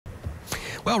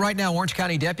Well, right now, Orange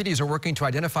County deputies are working to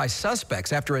identify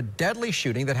suspects after a deadly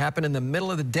shooting that happened in the middle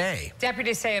of the day.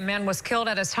 Deputies say a man was killed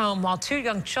at his home while two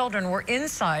young children were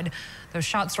inside. Those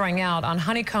shots rang out on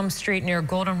Honeycomb Street near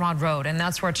Goldenrod Road, and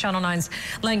that's where Channel 9's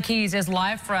Len Keys is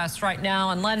live for us right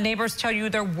now. And Len, neighbors tell you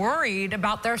they're worried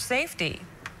about their safety.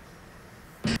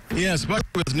 Yes, but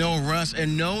there was no arrest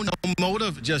and no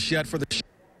motive just yet for the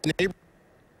neighbor.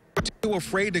 Too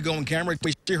afraid to go on camera.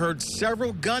 She heard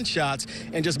several gunshots,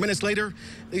 and just minutes later,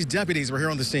 these deputies were here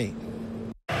on the scene.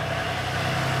 An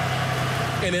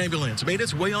ambulance made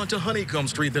its way onto Honeycomb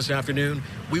Street this afternoon.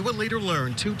 We would later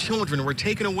learn two children were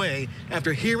taken away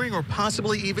after hearing or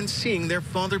possibly even seeing their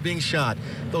father being shot.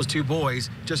 Those two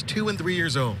boys, just 2 and 3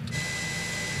 years old.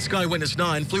 Sky Witness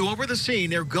 9 flew over the scene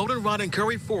near Goldenrod and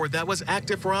Curry Ford that was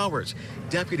active for hours.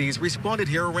 Deputies responded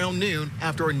here around noon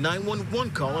after a 911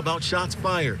 call about shots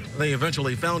fired. They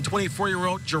eventually found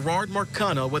 24-year-old Gerard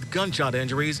Marcano with gunshot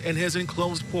injuries in his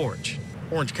enclosed porch.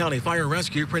 Orange County Fire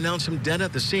Rescue pronounced him dead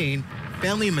at the scene.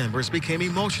 Family members became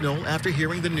emotional after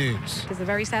hearing the news. It's a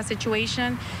very sad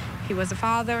situation. He was a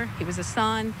father, he was a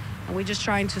son, and we're just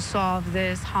trying to solve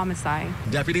this homicide.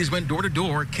 Deputies went door to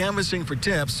door canvassing for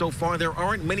tips. So far, there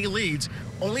aren't many leads,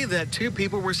 only that 2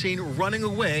 people were seen running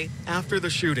away after the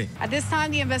shooting. At this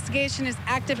time, the investigation is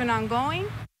active and ongoing.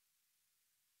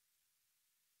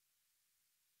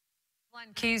 Len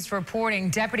Keys reporting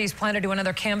deputies plan to do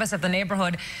another canvass of the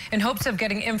neighborhood in hopes of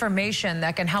getting information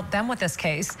that can help them with this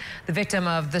case. The victim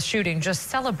of the shooting just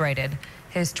celebrated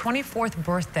his 24th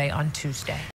birthday on Tuesday.